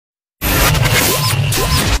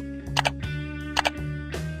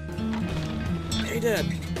did.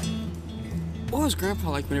 What was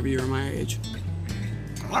Grandpa like whenever you were my age?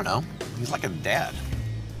 I don't know. He's like a dad.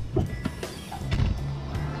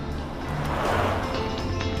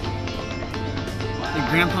 Did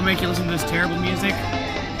Grandpa make you listen to this terrible music?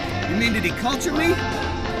 You mean, did he culture me?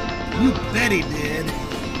 You bet he did.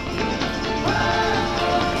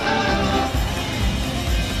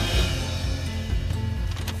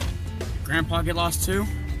 Grandpa get lost too?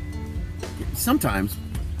 Sometimes.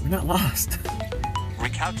 We're not lost.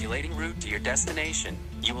 Recalculating route to your destination.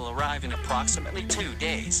 You will arrive in approximately 2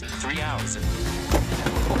 days, 3 hours.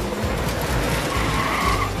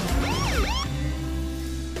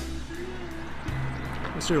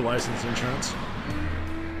 What's your license insurance?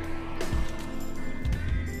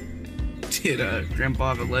 Did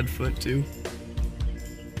Grandpa have a lead foot too?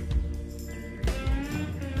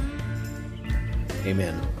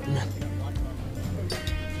 Amen.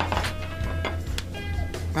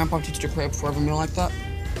 Grandpa teach you to pray before every meal like that?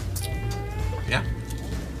 Yeah.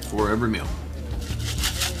 For every meal.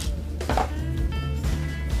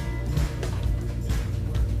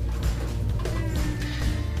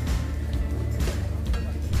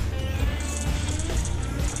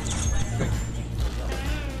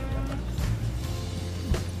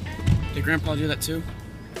 Did Grandpa do that too?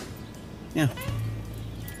 Yeah.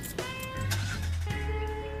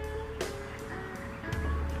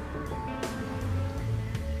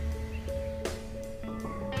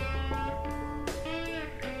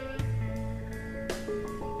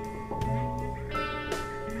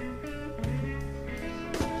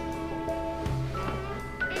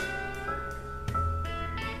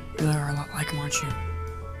 You are a lot like him, aren't you?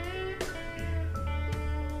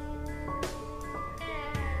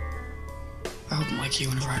 I hope I'm like you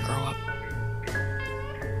whenever I grow up.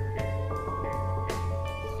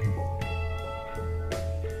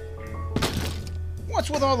 What's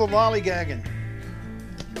with all the lollygagging?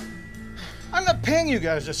 I'm not paying you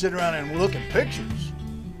guys to sit around and look at pictures.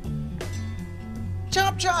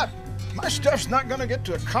 Chop chop! My stuff's not gonna get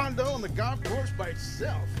to a condo on the golf course by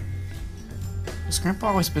itself. Has Grandpa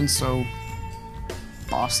always been so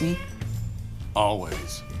bossy?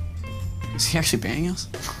 Always. Is he actually banging us?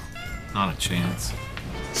 Not a chance.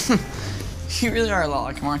 You really are a lot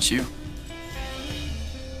like him, aren't you?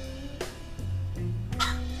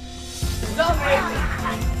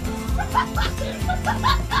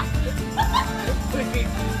 Please,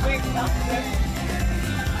 stop this.